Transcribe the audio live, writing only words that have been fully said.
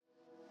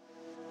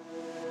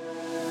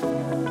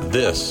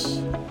This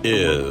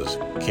is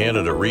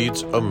Canada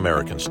Reads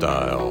American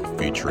Style,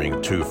 featuring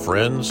two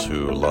friends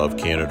who love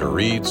Canada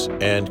Reads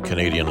and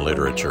Canadian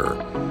literature.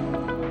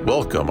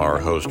 Welcome our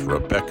host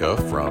Rebecca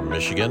from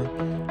Michigan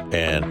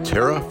and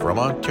Tara from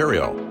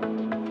Ontario.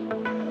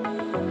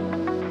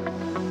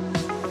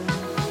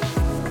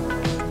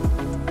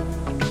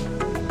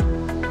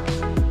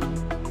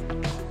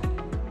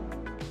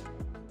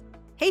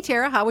 Hey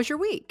Tara, how was your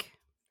week?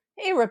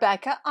 Hey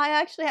Rebecca,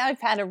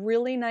 I've had a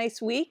really nice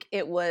week.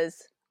 It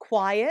was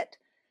quiet,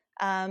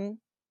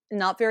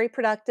 not very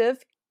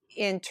productive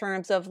in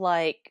terms of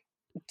like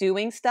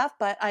doing stuff,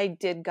 but I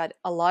did got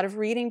a lot of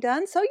reading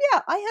done. So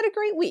yeah, I had a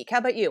great week. How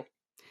about you?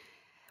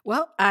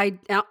 Well, I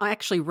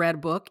actually read a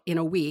book in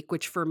a week,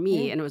 which for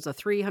me, and it was a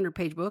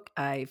 300-page book.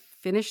 I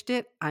finished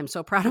it. I'm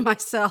so proud of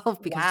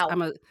myself because Wow.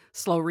 I'm a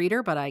slow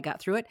reader, but I got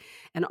through it.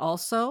 And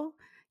also,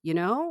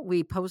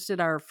 we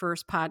posted our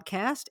first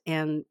podcast,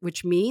 and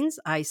which means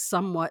I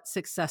somewhat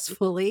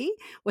successfully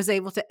was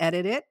able to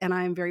edit it, and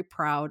I'm very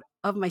proud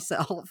of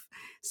myself.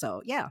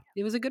 So yeah,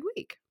 it was a good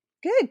week.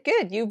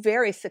 Good. You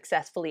very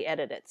successfully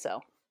edited, so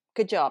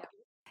good job.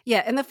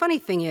 Yeah, and the funny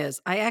thing is,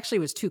 I actually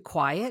was too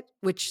quiet,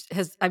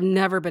 I've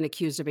never been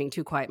accused of being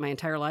too quiet my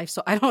entire life.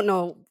 So I don't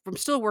know, I'm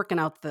still working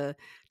out the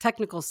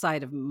technical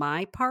side of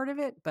my part of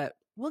it, but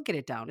we'll get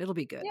it down. It'll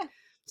be good. Yeah.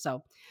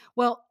 So,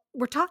 well,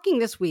 we're talking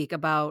this week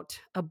about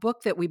a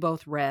book that we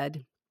both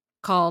read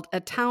called A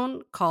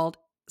Town Called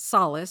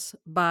Solace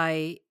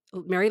by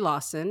Mary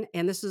Lawson.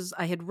 And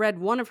I had read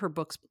one of her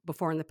books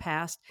before in the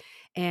past,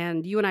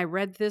 and you and I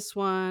read this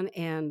one,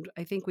 and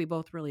I think we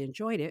both really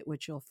enjoyed it,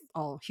 which you'll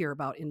all hear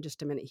about in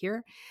just a minute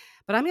here.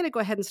 But I'm going to go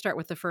ahead and start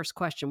with the first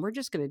question. We're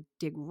just going to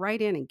dig right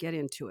in and get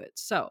into it.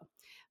 So,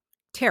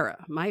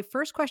 Tara, my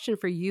first question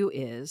for you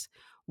is,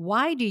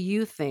 why do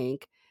you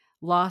think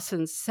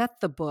Lawson set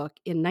the book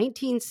in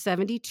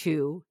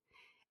 1972,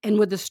 and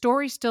would the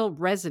story still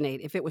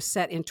resonate if it was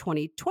set in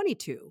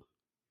 2022?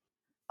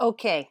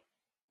 Okay.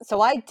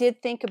 So I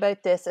did think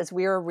about this as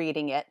we were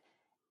reading it,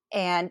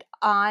 and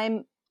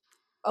a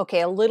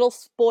little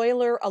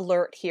spoiler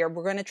alert here.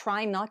 We're going to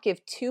try and not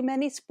give too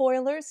many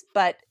spoilers,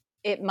 but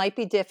it might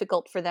be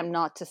difficult for them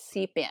not to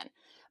seep in.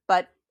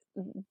 But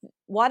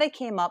what I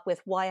came up with,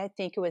 why I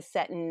think it was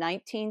set in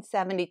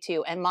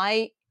 1972, and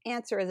my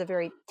answer is a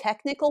very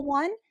technical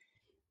one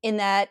in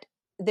that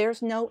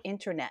there's no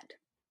internet.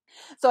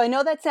 So I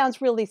know that sounds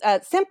really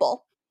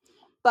simple,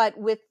 but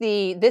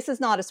this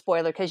is not a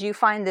spoiler because you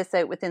find this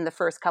out within the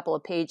first couple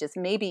of pages,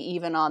 maybe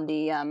even on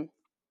the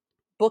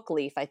book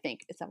leaf, I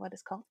think. Is that what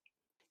it's called?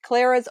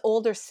 Clara's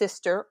older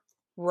sister,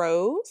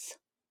 Rose,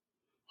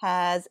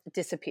 has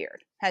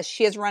disappeared.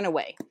 She has run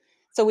away.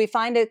 So we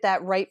find out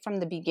that right from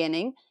the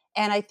beginning.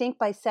 And I think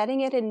by setting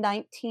it in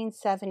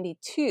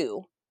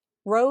 1972,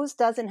 Rose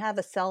doesn't have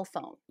a cell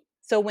phone.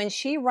 So when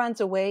she runs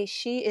away,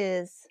 she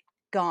is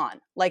gone.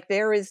 Like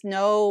there is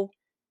no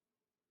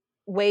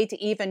way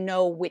to even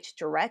know which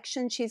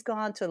direction she's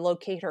gone, to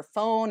locate her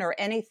phone or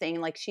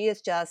anything. Like she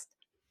is just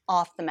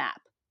off the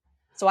map.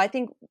 So I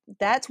think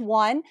that's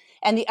one.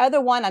 And the other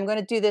one, I'm going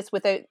to do this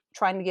without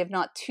trying to give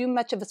not too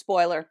much of a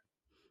spoiler.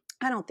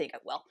 I don't think I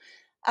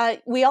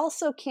will. We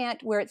also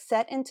can't, where it's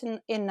set in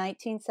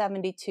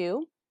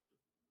 1972,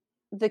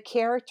 the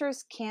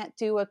characters can't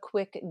do a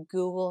quick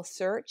Google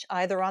search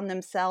either on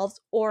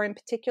themselves or in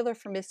particular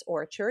for Miss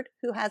Orchard,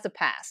 who has a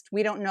past.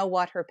 We don't know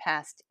what her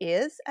past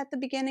is at the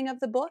beginning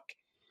of the book,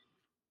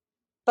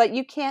 but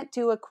you can't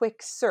do a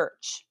quick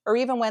search. Or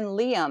even when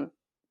Liam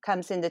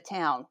comes into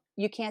town,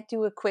 you can't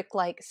do a quick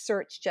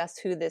search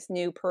just who this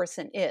new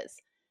person is.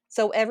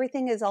 So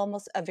everything is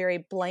almost a very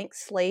blank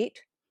slate.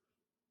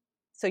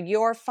 So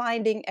you're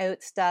finding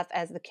out stuff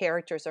as the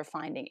characters are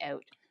finding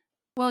out.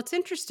 Well, it's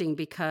interesting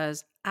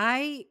because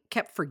I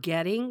kept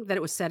forgetting that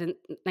it was set in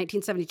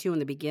 1972 in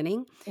the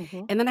beginning.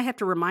 Mm-hmm. And then I have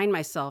to remind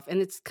myself, and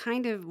it's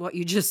kind of what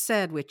you just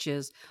said, which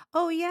is,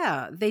 oh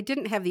yeah, they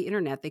didn't have the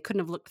internet. They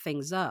couldn't have looked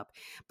things up.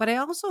 But I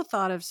also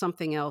thought of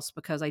something else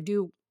because I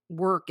do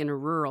work in a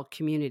rural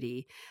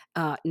community,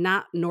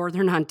 not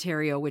Northern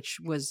Ontario, which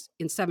was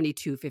in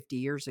 72, 50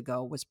 years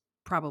ago, was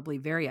probably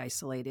very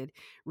isolated,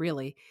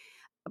 really.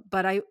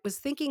 But I was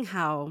thinking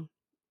how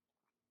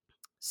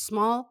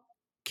small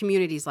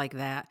communities like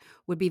that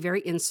would be very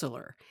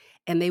insular,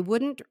 and they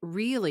wouldn't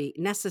really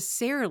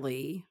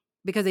necessarily,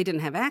 because they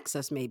didn't have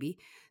access, maybe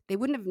they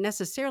wouldn't have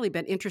necessarily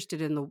been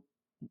interested in the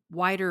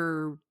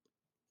wider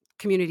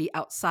community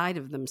outside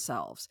of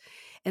themselves.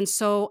 And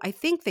so I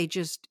think they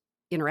just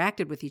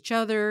interacted with each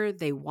other.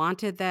 They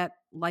wanted that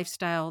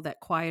lifestyle, that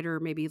quieter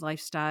maybe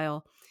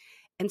lifestyle.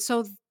 And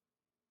so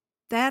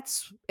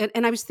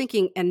and I was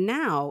thinking, and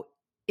now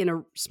in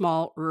a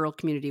small rural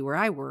community where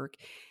I work,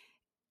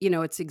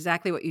 it's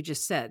exactly what you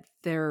just said.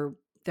 They're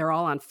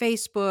all on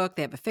Facebook.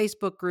 They have a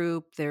Facebook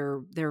group.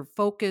 Their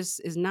focus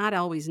is not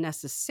always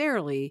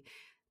necessarily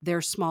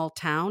their small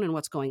town and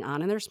what's going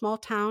on in their small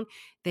town.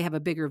 They have a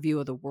bigger view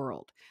of the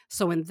world.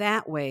 So in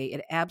that way,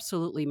 it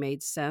absolutely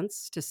made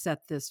sense to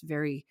set this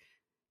very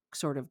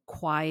sort of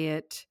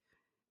quiet,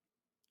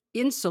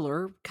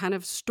 insular kind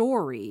of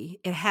story,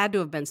 it had to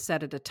have been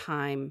set at a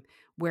time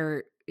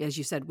where, as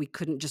you said, we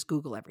couldn't just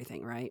Google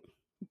everything, right?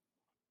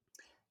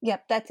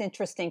 Yep, that's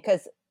interesting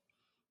because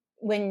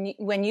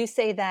when you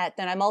say that,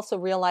 then I'm also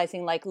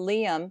realizing like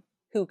Liam,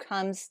 who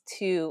comes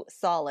to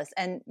Solace,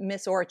 and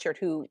Miss Orchard,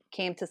 who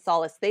came to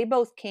Solace, they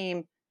both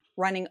came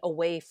running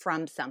away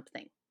from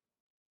something,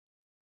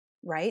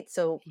 right?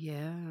 So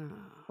Yeah.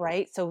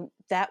 so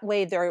that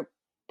way their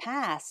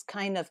past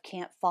kind of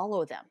can't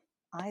follow them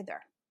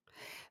either,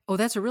 Oh,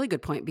 that's a really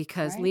good point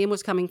because right? Liam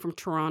was coming from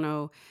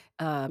Toronto,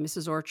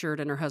 Mrs. Orchard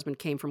and her husband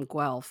came from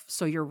Guelph.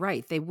 So you're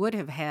right. They would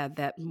have had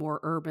that more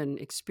urban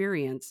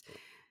experience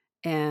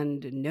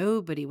and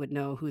nobody would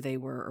know who they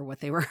were or what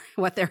they were,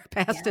 what their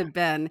past Yeah. had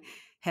been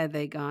had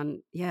they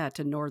gone,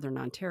 to Northern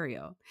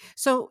Ontario.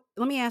 So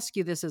let me ask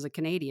you this as a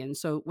Canadian.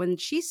 So when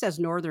she says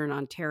Northern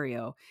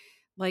Ontario,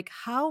 like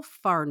how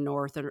far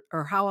north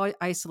or how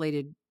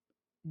isolated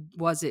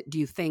was it, do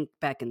you think,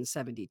 back in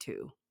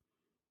 72?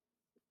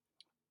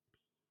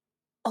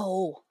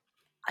 Oh,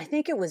 I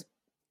think it was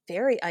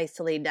very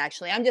isolated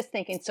actually. I'm just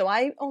thinking, so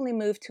I only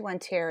moved to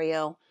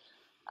Ontario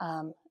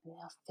now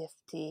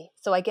 50.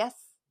 So I guess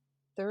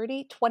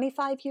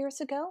 25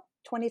 years ago,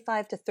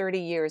 25 to 30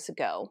 years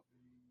ago.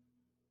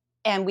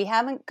 And we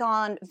haven't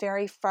gone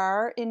very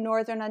far in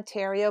Northern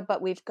Ontario,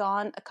 but we've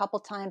gone a couple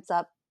times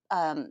up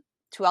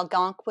to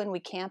Algonquin. We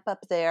camp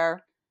up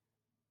there.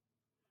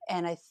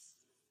 And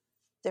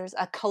there's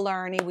a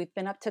Killarney. We've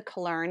been up to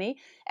Killarney.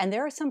 And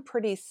there are some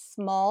pretty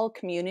small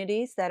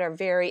communities that are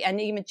very, and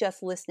even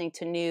just listening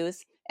to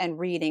news and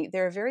reading,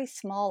 there are very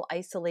small,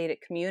 isolated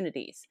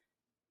communities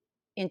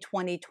in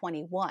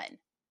 2021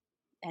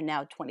 and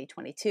now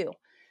 2022.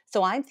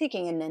 So I'm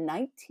thinking in the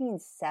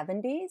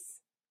 1970s,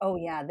 oh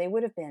yeah, they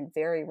would have been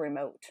very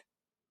remote.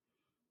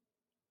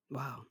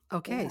 Wow.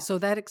 Okay. Yeah. So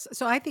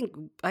so I think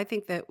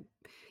that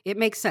it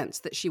makes sense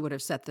that she would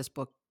have set this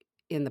book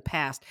in the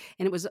past.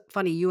 And it was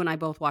funny, you and I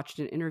both watched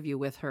an interview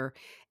with her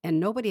and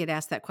nobody had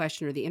asked that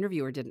question or the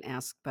interviewer didn't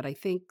ask, but I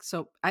think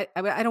so I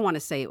don't want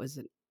to say it was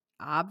an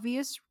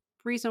obvious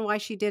reason why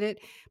she did it,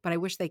 but I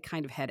wish they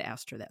kind of had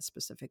asked her that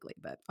specifically,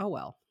 but oh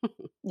well.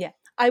 Yeah.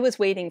 I was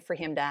waiting for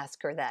him to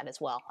ask her that as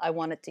well. I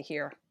wanted to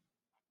hear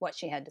what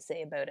she had to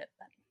say about it.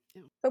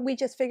 Yeah. But we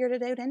just figured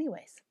it out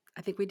anyways.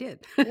 I think we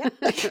did. Yeah.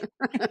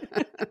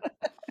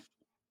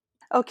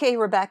 Okay,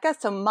 Rebecca.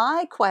 So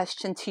my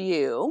question to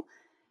you,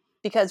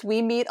 because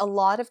we meet a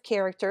lot of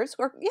characters,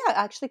 or yeah,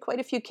 actually quite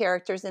a few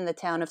characters in the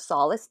town of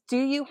Solace. Do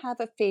you have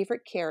a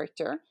favorite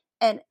character?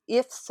 And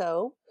if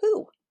so,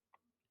 who?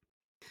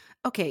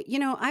 Okay,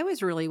 I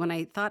was really, when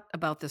I thought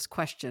about this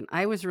question,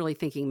 I was really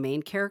thinking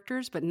main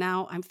characters, but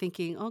now I'm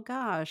thinking, oh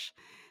gosh,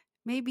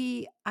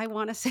 maybe I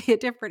want to say a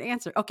different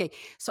answer. Okay,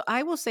 so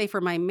I will say for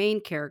my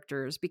main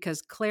characters,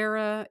 because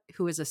Clara,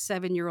 who is a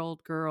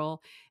 7-year-old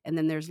girl, and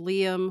then there's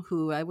Liam,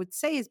 who I would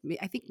say is,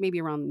 I think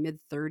maybe around mid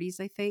 30s,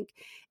 I think.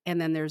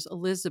 And then there's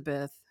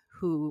Elizabeth,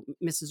 who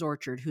Mrs.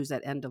 Orchard, who's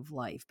at end of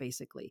life,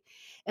 basically.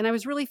 And I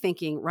was really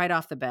thinking right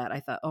off the bat, I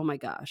thought, oh my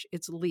gosh,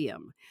 it's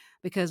Liam,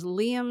 because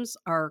Liam's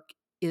arc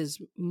is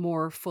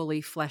more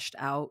fully fleshed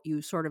out.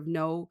 You sort of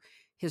know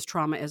his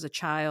trauma as a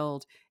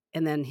child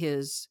and then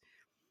his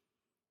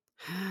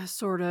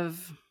sort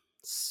of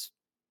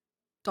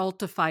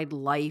stultified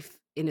life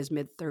in his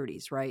mid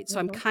 30s, right?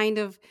 So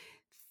Mm-hmm.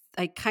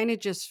 I kind of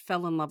just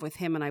fell in love with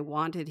him and I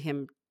wanted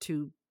him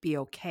to be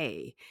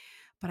okay.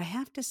 But I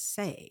have to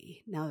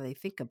say, now that I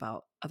think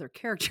about other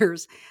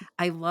characters,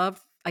 I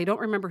don't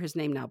remember his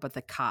name now, but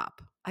the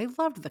cop. I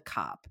loved the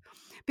cop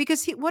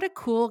because what a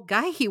cool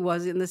guy he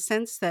was in the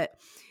sense that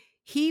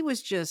he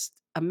was just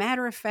a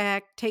matter of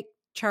fact, take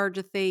charge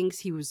of things.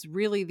 He was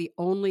really the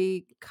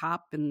only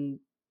cop in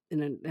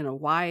a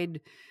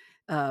wide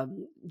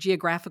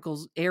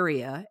geographical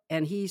area,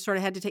 and he sort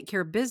of had to take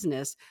care of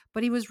business.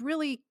 But he was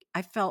really,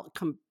 I felt,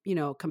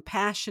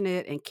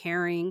 compassionate and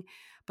caring,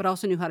 but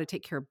also knew how to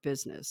take care of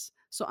business.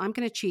 So I'm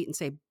going to cheat and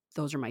say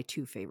those are my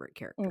two favorite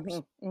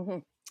characters. Mm-hmm. Mm-hmm.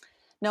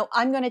 No,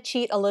 I'm going to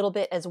cheat a little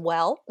bit as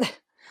well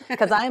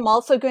because I'm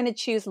also going to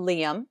choose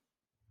Liam,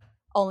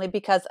 only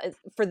because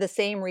for the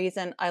same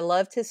reason I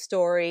loved his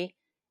story,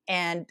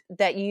 and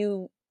that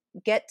you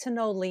get to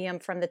know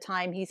Liam from the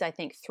time he's, I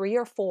think, 3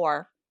 or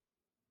 4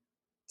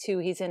 to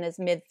he's in his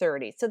mid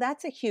 30s. So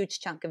that's a huge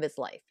chunk of his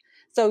life.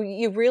 So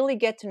you really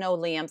get to know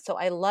Liam. So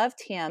I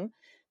loved him.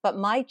 But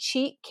my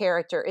cheat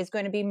character is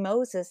going to be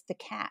Moses the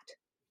cat,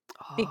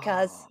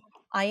 because Oh,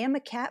 I am a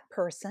cat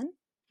person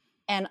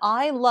and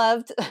I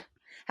loved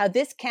how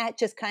this cat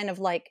just kind of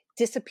like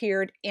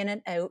disappeared in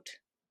and out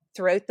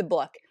throughout the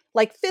book.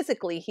 Like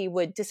physically, he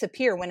would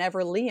disappear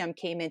whenever Liam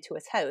came into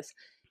his house,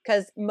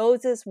 because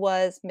Moses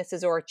was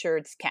Mrs.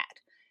 Orchard's cat,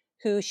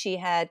 who she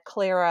had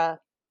Clara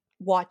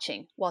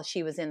watching while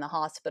she was in the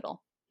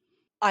hospital.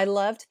 I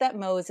loved that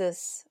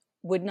Moses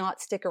would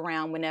not stick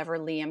around whenever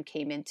Liam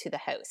came into the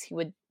house. He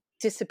would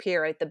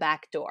disappear out the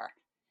back door.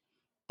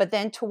 But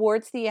then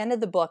towards the end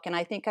of the book, and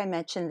I think I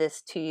mentioned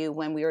this to you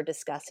when we were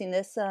discussing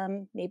this,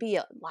 maybe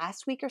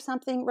last week or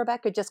something,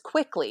 Rebecca, just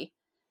quickly,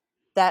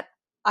 that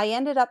I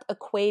ended up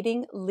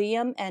equating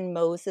Liam and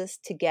Moses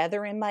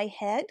together in my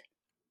head.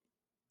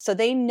 So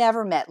they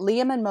never met.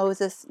 Liam and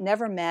Moses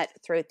never met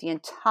throughout the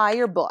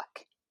entire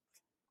book.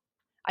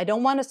 I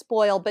don't want to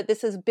spoil, but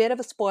this is a bit of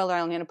a spoiler.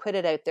 I'm going to put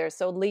it out there.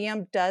 So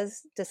Liam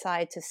does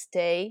decide to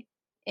stay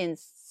in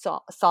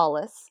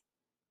Solace.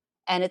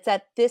 And it's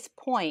at this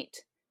point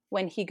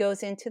when he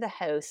goes into the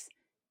house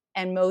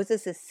and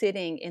Moses is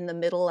sitting in the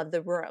middle of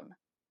the room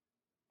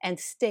and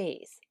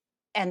stays.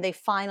 And they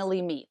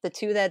finally meet. The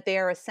two that they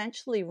are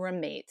essentially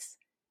roommates.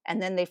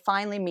 And then they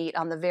finally meet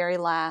on the very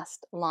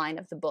last line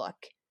of the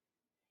book.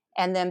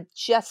 And then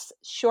just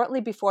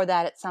shortly before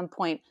that, at some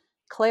point,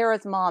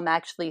 Clara's mom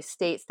actually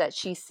states that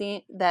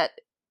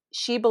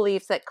she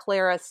believes that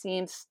Clara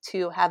seems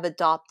to have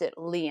adopted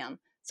Liam.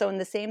 So in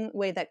the same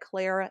way that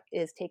Clara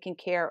is taking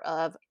care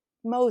of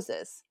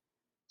Moses,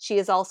 she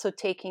is also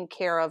taking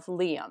care of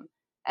Liam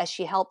as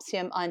she helps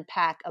him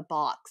unpack a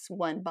box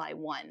one by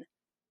one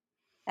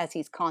as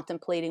he's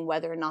contemplating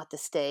whether or not to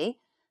stay.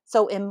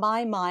 So in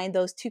my mind,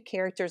 those two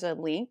characters are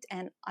linked,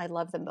 and I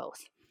love them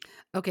both.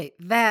 Okay,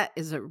 that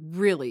is a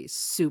really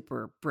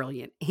super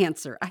brilliant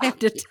answer. I have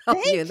to tell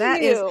Thank you,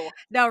 that is you.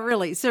 no,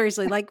 really,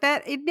 seriously, like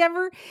that. It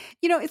never,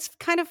 it's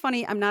kind of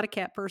funny. I'm not a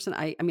cat person.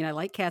 I mean, I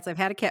like cats. I've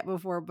had a cat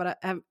before, but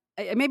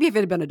maybe if it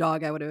had been a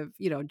dog, I would have,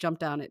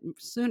 jumped on it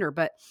sooner.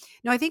 But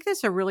no, I think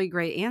that's a really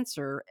great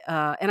answer.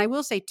 And I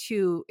will say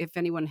too, if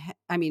anyone,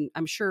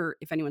 I'm sure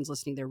if anyone's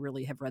listening, they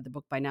really have read the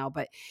book by now.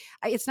 But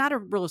it's not a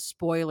real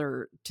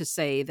spoiler to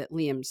say that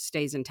Liam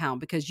stays in town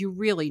because you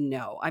really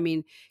know. I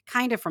mean,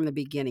 kind of from the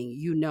beginning,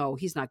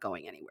 he's not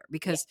going anywhere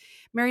because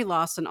Mary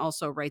Lawson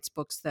also writes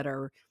books that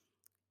are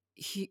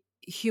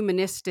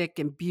humanistic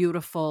and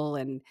beautiful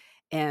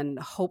and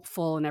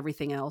hopeful and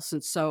everything else.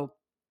 And so,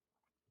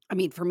 I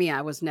mean, for me,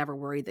 I was never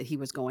worried that he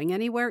was going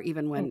anywhere,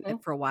 even when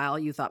for a while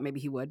you thought maybe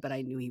he would, but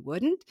I knew he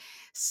wouldn't.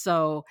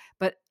 So,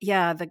 but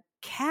yeah, the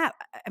cat,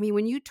 I mean,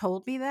 when you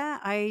told me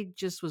that, I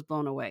just was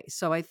blown away.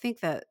 So I think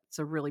that's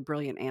a really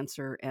brilliant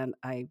answer. And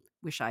I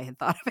wish I had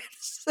thought of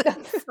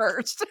it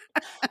first.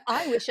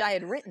 I wish I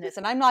had written this,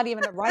 and I'm not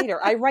even a writer.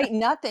 I write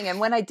nothing. And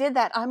when I did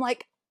that, I'm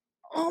like,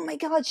 oh my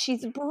God,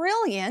 she's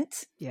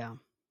brilliant. Yeah.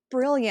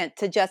 Brilliant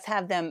to just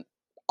have them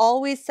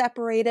always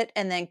separated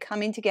and then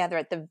coming together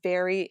at the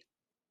very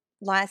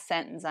last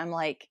sentence. I'm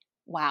like,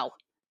 wow.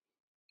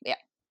 Yeah.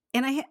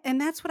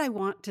 And that's what I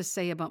want to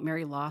say about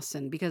Mary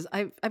Lawson, because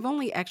I've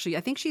only actually,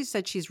 I think she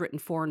said she's written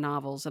 4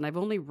 novels, and I've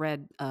only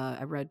read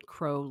I read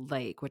Crow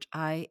Lake, which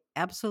I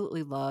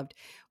absolutely loved,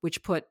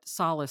 which put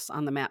Solace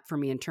on the map for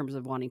me in terms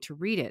of wanting to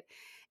read it.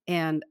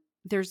 And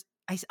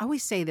I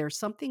always say there's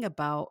something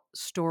about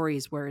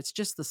stories where it's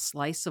just the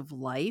slice of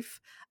life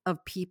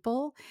of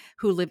people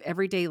who live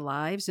everyday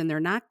lives, and they're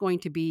not going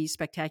to be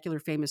spectacular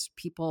famous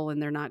people,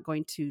 and they're not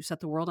going to set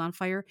the world on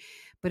fire,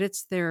 but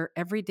it's their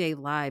everyday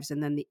lives.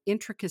 And then the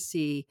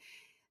intricacy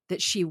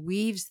that she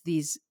weaves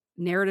these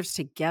narratives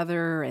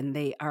together, and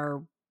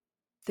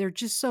they're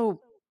just so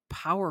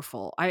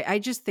powerful. I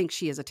just think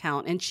she is a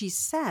talent. And she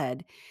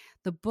said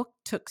the book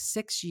took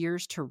 6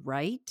 years to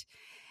write.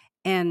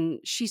 And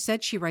she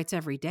said she writes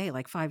every day,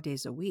 like 5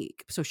 days a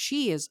week. So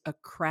she is a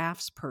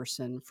crafts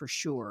person for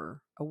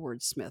sure, a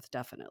wordsmith,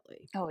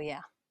 definitely. Oh, yeah.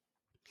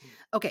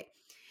 Okay.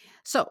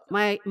 So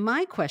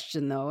my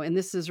question though, and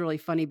this is really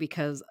funny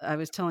because I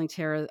was telling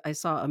Tara, I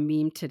saw a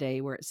meme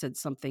today where it said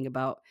something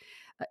about,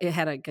 it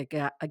had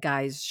a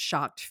guy's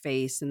shocked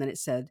face, and then it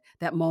said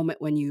that moment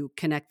when you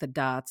connect the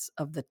dots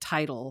of the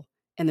title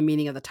and the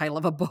meaning of the title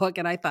of a book.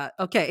 And I thought,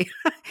 okay,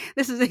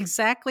 this is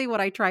exactly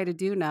what I try to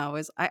do now.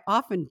 Is I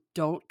often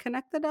don't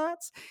connect the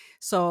dots.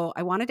 So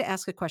I wanted to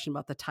ask a question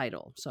about the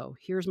title. So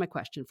here's my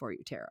question for you,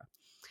 Tara.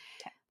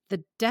 Okay.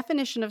 The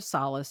definition of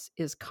solace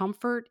is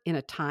comfort in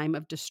a time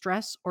of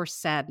distress or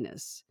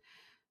sadness.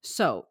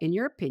 So, in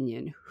your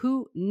opinion,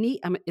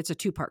 it's a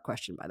 2-part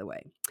question, by the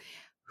way.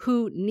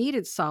 Who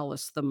needed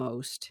solace the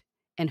most,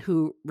 and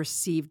who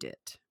received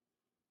it?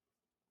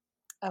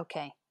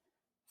 Okay.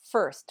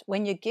 First,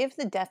 when you give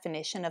the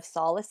definition of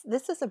solace,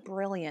 this is a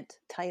brilliant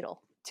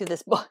title to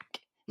this book.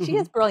 She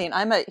is brilliant.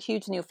 I'm a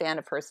huge new fan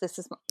of hers. This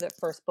is the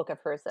first book of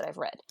hers that I've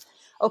read.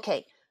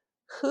 Okay.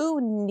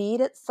 Who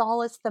needed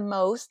solace the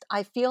most?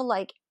 I feel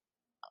like,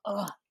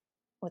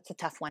 what's a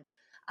tough one?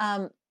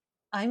 I'm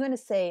going to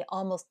say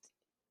almost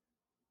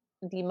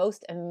the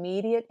most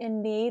immediate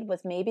in need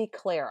was maybe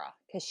Clara,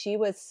 because she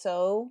was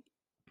so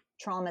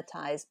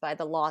traumatized by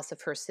the loss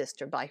of her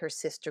sister, by her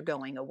sister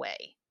going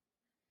away.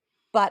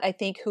 But I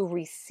think who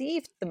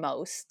received the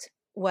most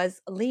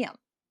was Liam.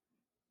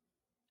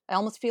 I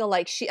almost feel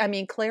like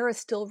Clara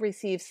still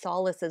receives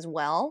solace as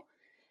well.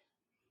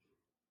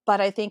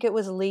 But I think it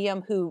was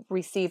Liam who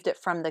received it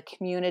from the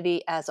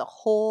community as a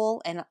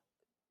whole and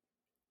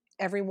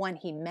everyone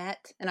he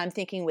met. And I'm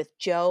thinking with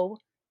Jo,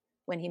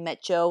 when he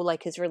met Jo,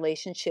 like his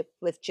relationship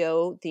with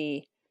Jo,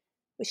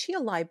 was she a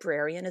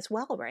librarian as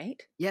well,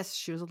 right? Yes,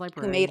 she was a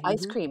librarian. Who made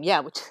ice cream.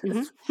 Yeah, which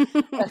is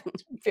a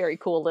very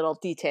cool little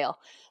detail.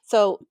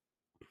 So,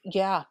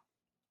 yeah,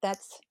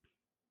 that's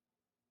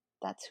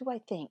who I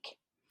think.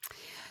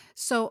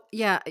 So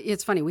yeah,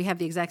 it's funny. We have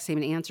the exact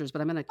same answers,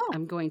 but Oh,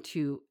 I'm going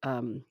to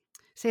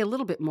say a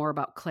little bit more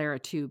about Clara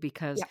too,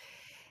 because yeah.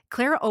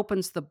 Clara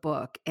opens the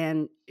book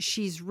and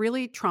she's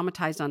really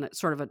traumatized on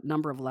sort of a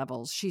number of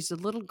levels. She's a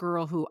little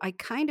girl who I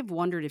kind of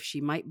wondered if she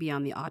might be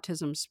on the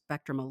autism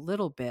spectrum a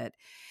little bit,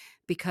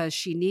 because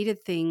she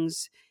needed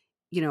things,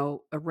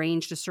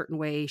 arranged a certain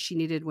way. She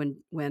needed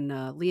when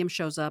Liam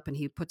shows up and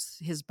he puts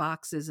his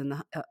boxes in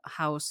the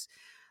house,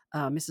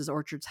 Mrs.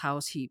 Orchard's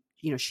house,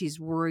 she's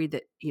worried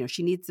that,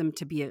 she needs them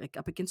to be like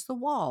up against the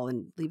wall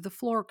and leave the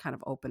floor kind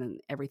of open and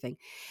everything.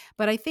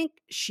 But I think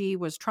she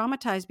was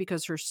traumatized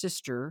because her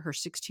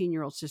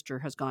 16-year-old sister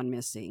has gone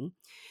missing.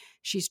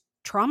 She's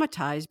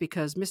traumatized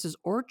because Mrs.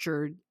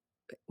 Orchard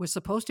was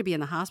supposed to be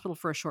in the hospital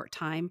for a short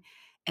time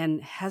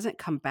and hasn't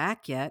come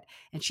back yet.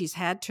 And she's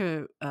had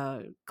to,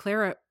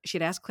 she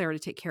had asked Clara to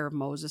take care of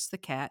Moses, the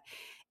cat.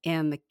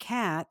 And the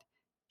cat,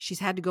 she's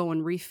had to go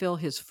and refill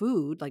his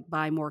food, like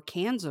buy more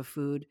cans of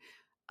food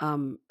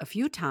a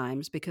few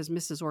times because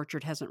Mrs.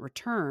 Orchard hasn't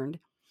returned.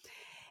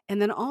 And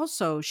then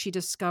also she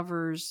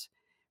discovers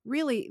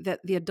really that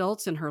the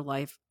adults in her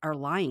life are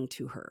lying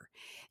to her.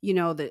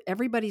 That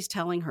everybody's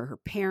telling her, her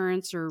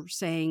parents are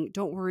saying,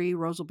 don't worry,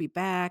 Rose will be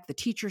back. The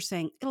teacher's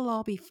saying, it'll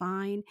all be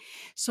fine.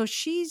 So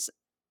she's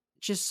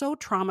just so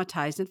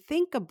traumatized. And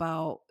think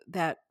about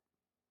that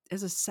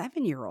as a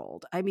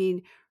 7-year-old. I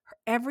mean,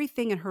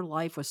 everything in her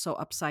life was so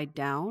upside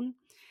down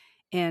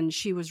and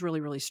she was really,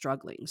 really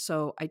struggling.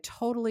 So I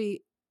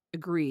totally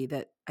agree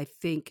that I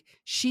think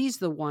she's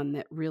the one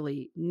that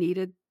really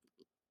needed,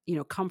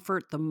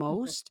 comfort the Mhm.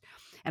 most.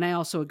 And I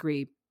also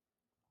agree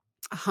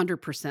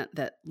 100%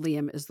 that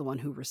Liam is the one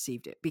who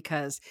received it,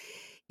 because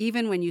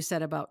even when you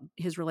said about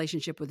his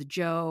relationship with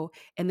Joe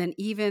and then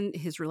even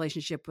his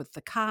relationship with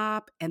the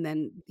cop, and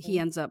then he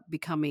Mhm. ends up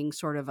becoming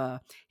sort of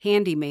a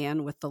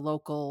handyman with the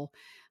local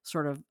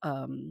sort of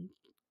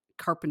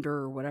carpenter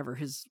or whatever,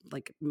 his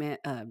like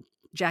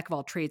jack of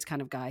all trades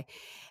kind of guy.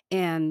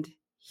 And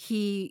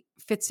he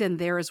fits in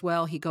there as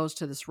well. He goes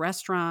to this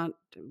restaurant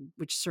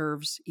which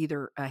serves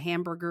either a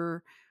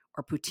hamburger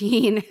or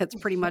poutine. It's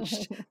pretty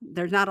much,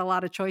 there's not a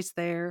lot of choice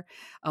there,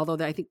 although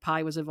I think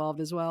pie was involved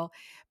as well.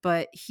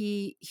 But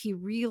he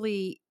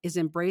really is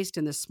embraced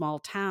in this small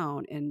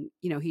town, and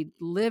he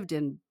lived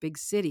in big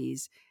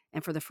cities,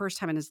 and for the first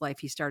time in his life,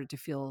 he started to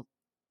feel,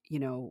 you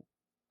know,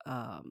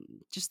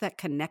 just that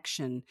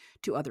connection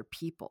to other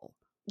people.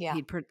 Yeah.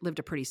 Lived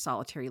a pretty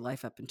solitary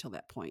life up until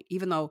that point.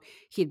 Even though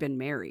he had been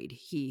married,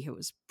 he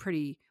was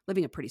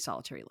living a pretty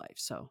solitary life.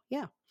 So,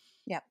 yeah,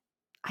 Yeah.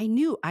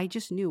 I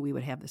just knew we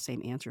would have the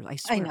same answers. I I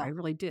swear, I know.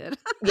 really did.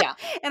 Yeah.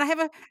 and I have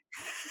a,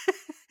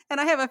 and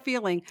I have a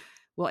feeling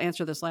we'll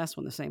answer this last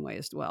one the same way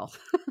as well.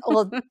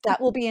 Well, that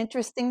will be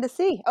interesting to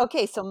see.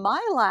 Okay, so my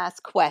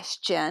last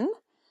question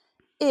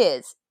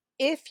is,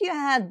 if you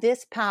had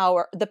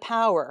the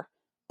power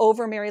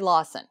over Mary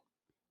Lawson,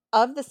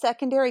 of the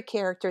secondary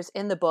characters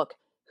in the book,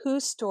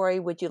 whose story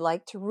would you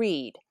like to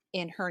read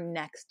in her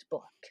next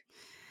book?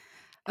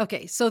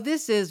 Okay, so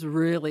this is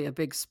really a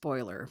big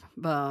spoiler,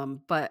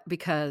 but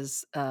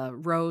because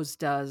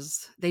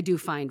they do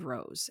find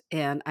Rose,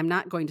 and I'm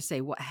not going to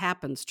say what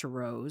happens to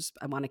Rose.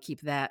 I want to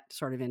keep that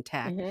sort of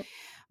intact, Hmm.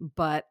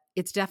 but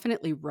it's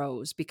definitely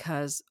Rose,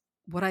 because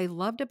what I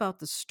loved about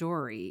the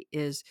story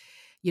is,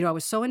 I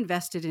was so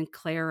invested in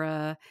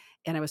Clara,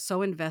 and I was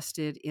so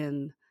invested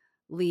in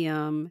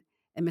Liam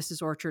and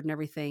Mrs. Orchard and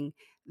everything,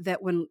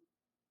 that when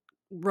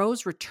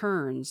Rose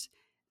returns,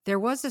 there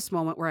was this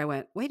moment where I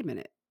went, wait a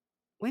minute,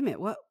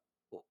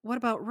 what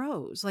about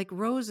Rose? Like,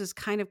 Rose is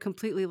kind of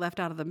completely left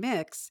out of the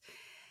mix.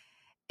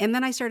 And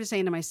then I started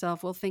saying to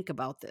myself, well, think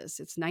about this.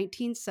 It's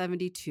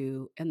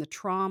 1972, and the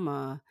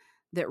trauma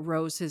that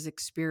Rose has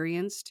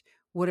experienced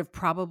would have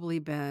probably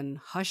been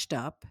hushed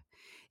up.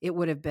 It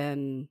would have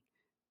been,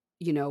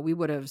 we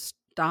would have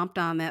stomped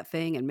on that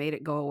thing and made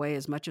it go away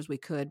as much as we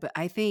could. But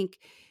I think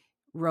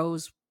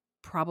Rose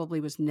probably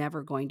was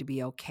never going to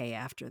be okay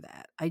after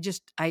that. I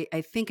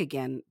think,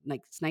 again, like,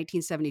 it's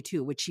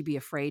 1972. Would she be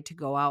afraid to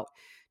go out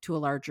to a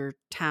larger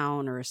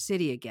town or a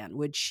city again?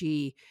 Would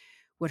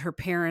her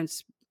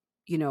parents,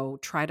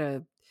 try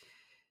to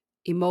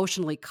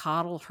emotionally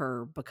coddle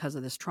her because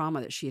of this trauma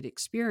that she had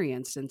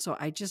experienced? And so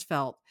I just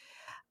felt,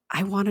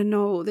 I want to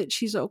know that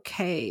she's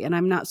okay. And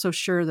I'm not so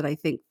sure that I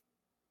think,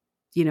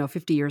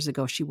 50 years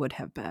ago she would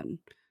have been.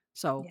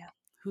 So Yeah.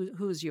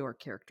 who's your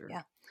character?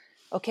 Yeah.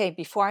 Okay,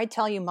 before I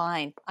tell you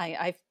mine,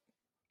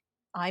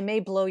 I may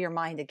blow your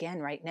mind again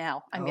right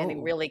now. I'm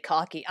getting Oh. really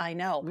cocky. I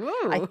know.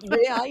 Ooh.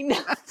 Yeah, I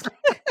know.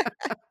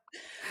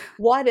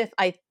 What if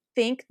I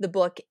think the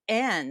book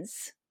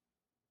ends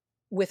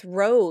with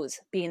Rose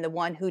being the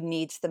one who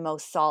needs the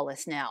most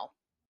solace now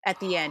at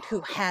the end,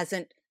 who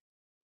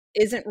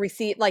isn't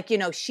received, like,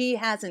 she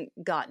hasn't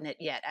gotten it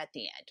yet at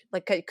the end.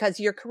 Like, because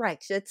you're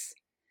correct.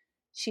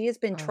 She has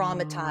been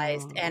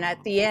traumatized, and at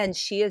Oh. the end,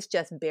 she is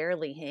just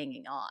barely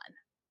hanging on.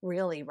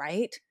 Really,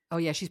 right? Oh,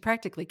 yeah, she's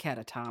practically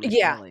catatonic,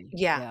 Yeah, really.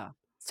 yeah. Yeah.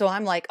 So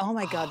I'm like, "Oh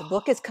my god, the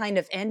book is kind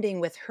of ending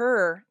with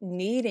her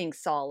needing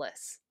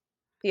solace.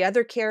 The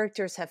other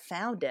characters have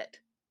found it."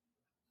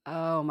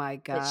 Oh my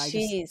that God. I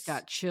just she's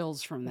got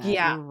chills from that.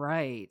 yeah, You're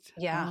right.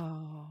 yeah.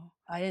 Oh,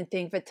 I didn't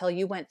think of it till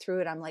you went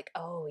through it. I'm like,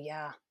 "Oh,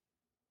 yeah.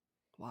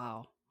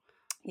 wow.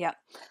 Yeah."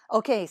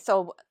 Okay,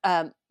 so,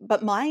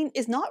 but mine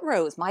is not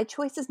Rose. My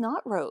choice is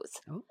not Rose.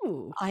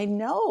 Oh, I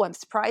know, I'm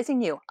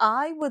surprising you.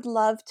 I would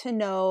love to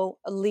know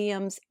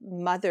Liam's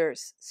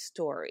mother's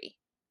story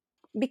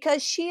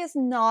because she is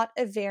not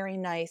a very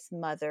nice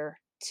mother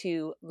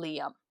to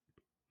Liam.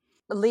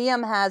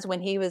 Liam has,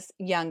 when he was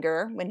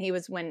younger, when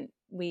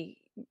we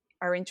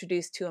are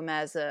introduced to him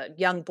as a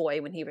young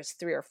boy when he was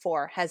 3 or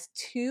 4, has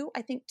 2,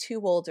 I think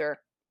 2 older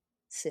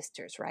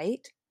sisters,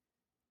 right?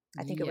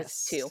 I think it was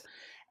 2. yes.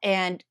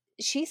 And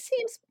she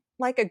seems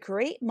like a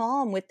great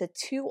mom with the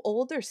 2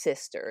 older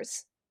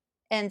sisters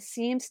and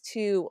seems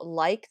to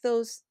like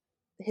those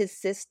his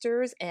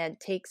sisters and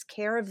takes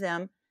care of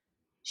them.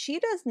 She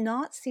does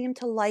not seem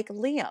to like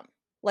Liam.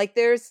 Like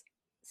there's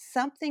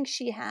something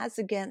she has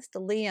against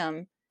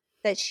Liam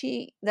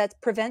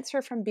that prevents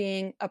her from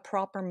being a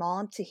proper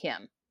mom to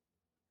him.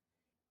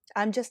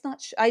 I'm just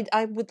not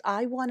I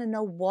want to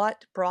know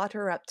what brought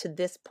her up to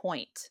this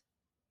point.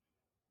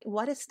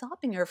 What is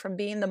stopping her from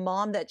being the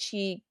mom that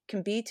she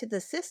can be to the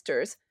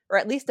sisters, or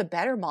at least a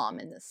better mom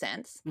in the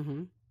sense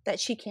Hmm. that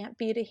she can't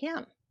be to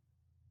him?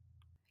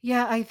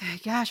 Yeah,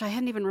 gosh, I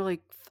hadn't even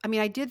really, I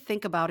mean, I did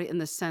think about it in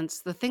the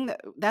sense,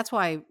 that's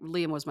why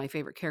Liam was my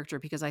favorite character,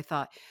 because I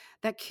thought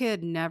that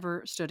kid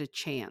never stood a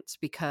chance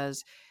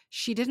because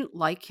she didn't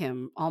like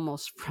him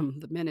almost from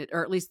the minute,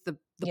 or at least the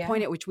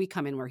point Yeah. at which we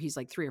come in where he's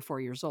like 3 or 4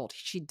 years old.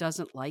 She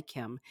doesn't like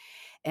him.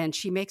 And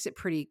she makes it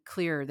pretty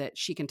clear that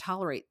she can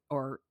tolerate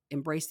or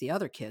embrace the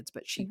other kids,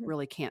 but she Mhm.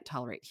 really can't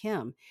tolerate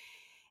him.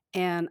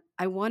 And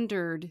I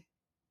wondered,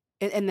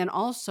 and then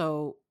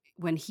also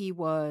when he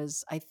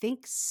was, I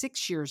think,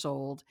 6 years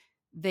old,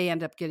 they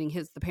end up getting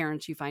the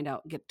parents, you find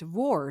out, get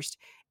divorced,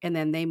 and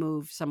then they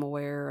move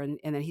somewhere, and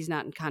then he's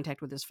not in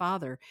contact with his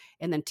father.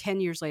 And then 10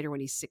 years later,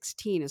 when he's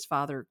 16, his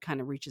father kind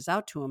of reaches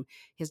out to him,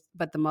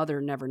 but the mother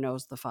never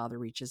knows the father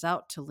reaches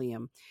out to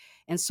Liam.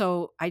 And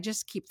so I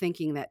just keep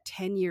thinking that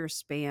 10-year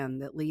span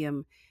that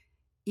Liam,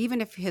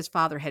 even if his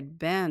father had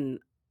been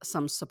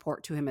some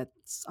support to him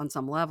on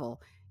some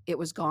level, it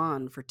was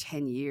gone for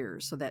 10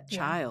 years. So that Yeah.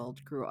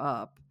 child grew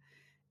up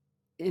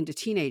into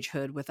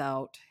teenagehood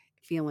without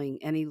feeling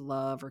any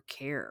love or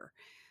care.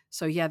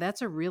 So yeah,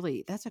 that's a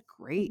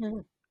great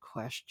Mhm.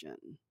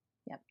 question.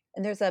 Yep.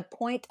 And there's a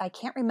point, I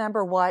can't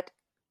remember what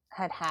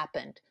had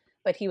happened,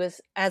 but he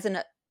was, as an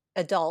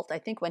adult, I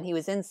think when he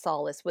was in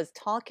Solace, was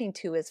talking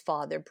to his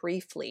father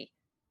briefly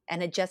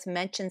and had just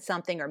mentioned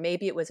something, or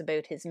maybe it was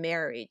about his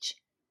marriage.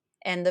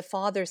 And the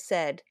father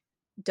said,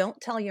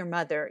 "Don't tell your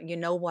mother, you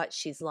know what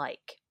she's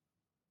like."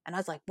 And I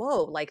was like,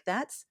 whoa, like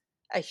that's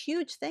a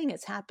huge thing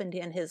that's happened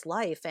in his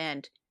life.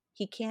 And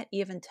he can't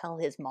even tell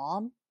his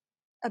mom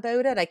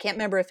about it. I can't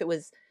remember if it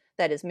was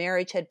that his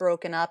marriage had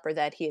broken up or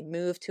that he had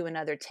moved to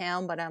another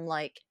town, but I'm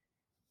like,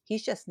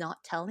 he's just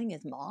not telling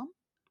his mom?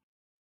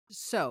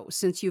 So,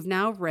 since you've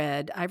now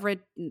I've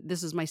read,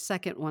 this is my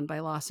second one by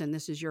Lawson.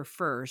 This is your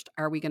first.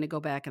 Are we going to go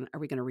back and are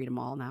we going to read them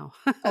all now?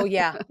 Oh,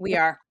 yeah, we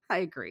are. I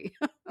agree.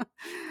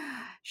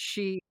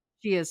 she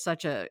she is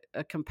such a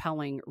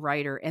compelling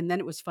writer. And then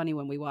it was funny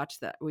when we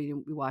watched that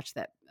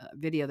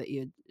video that you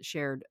had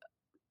shared,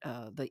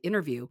 the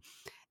interview,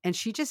 and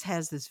she just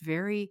has this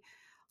very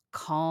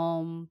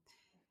calm,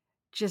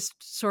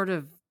 just sort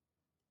of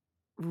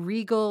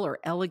regal or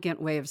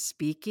elegant way of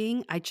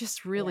speaking. I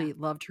just Yeah. really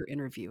loved her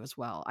interview as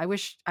well. I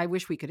wish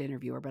we could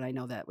interview her, but I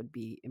know that would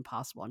be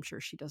impossible. I'm sure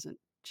she doesn't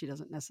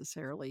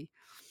necessarily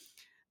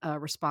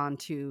respond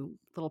to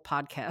little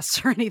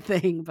podcasts or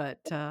anything, but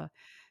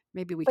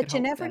maybe we could But you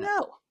hope never that.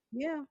 know.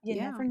 Yeah, You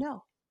yeah, never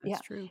know. that's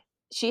Yeah. true.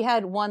 She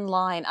had one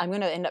line, I'm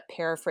going to end up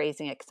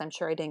paraphrasing it because I'm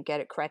sure I didn't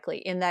get it correctly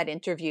in that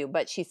interview,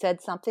 but she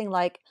said something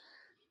like,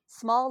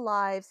 "Small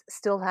lives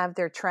still have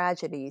their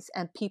tragedies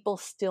and people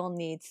still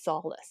need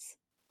solace."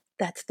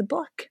 That's the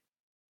book.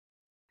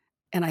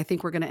 And I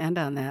think we're going to end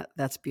on that.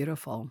 That's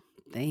beautiful.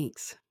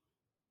 Thanks.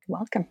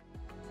 Welcome.